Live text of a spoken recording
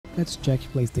Let's check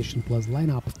PlayStation Plus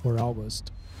lineup for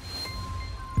August.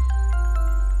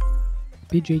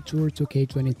 PGA Tour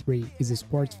 2K23 is a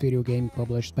sports video game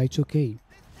published by 2K.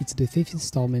 It's the 5th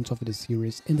installment of the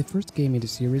series and the first game in the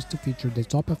series to feature the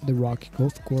Top of the Rock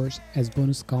golf course as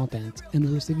bonus content and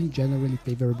receiving generally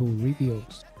favorable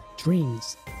reviews.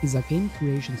 Dreams is a game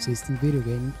creation system video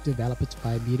game developed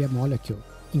by Media Molecule,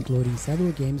 including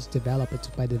several games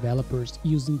developed by developers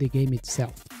using the game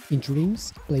itself. In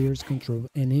Dreams, players control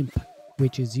an imp,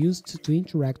 which is used to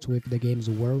interact with the game's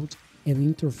world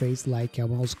and interface like a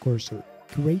mouse cursor,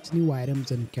 create new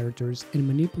items and characters, and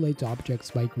manipulate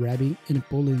objects by grabbing and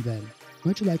pulling them.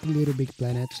 Much like Little Big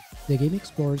Planet, the game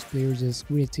explores players'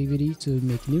 creativity to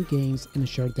make new games and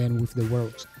share them with the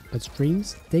world, but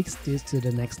Dreams takes this to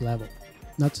the next level,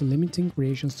 not limiting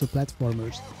creations to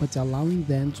platformers, but allowing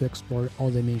them to explore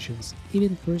all dimensions.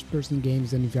 Even first-person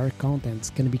games and VR contents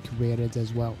can be created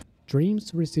as well.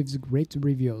 Dreams receives great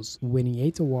reviews, winning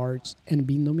 8 awards and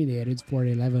being nominated for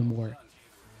 11 more.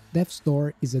 Death's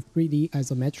Door is a 3D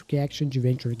isometric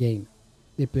action-adventure game.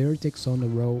 The player takes on the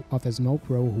role of a small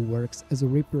crow who works as a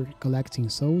reaper collecting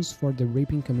souls for the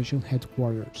Reaping Commission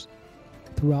headquarters.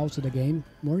 Throughout the game,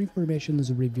 more information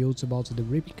is revealed about the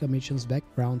Reaping Commission's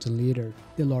background and leader,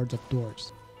 the Lord of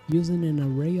Doors. Using an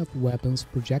array of weapons,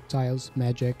 projectiles,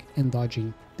 magic, and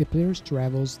dodging, the player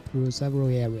travels through several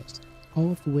areas,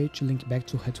 all of which link back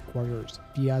to headquarters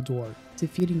via a door,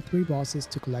 defeating 3 bosses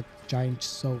to collect giant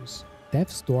souls.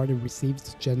 Death's Door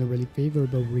received generally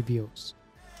favorable reviews.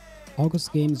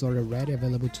 August games are already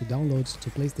available to download to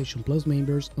PlayStation Plus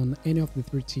members on any of the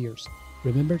 3 tiers.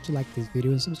 Remember to like this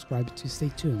video and subscribe to stay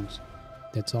tuned.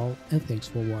 That's all, and thanks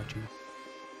for watching.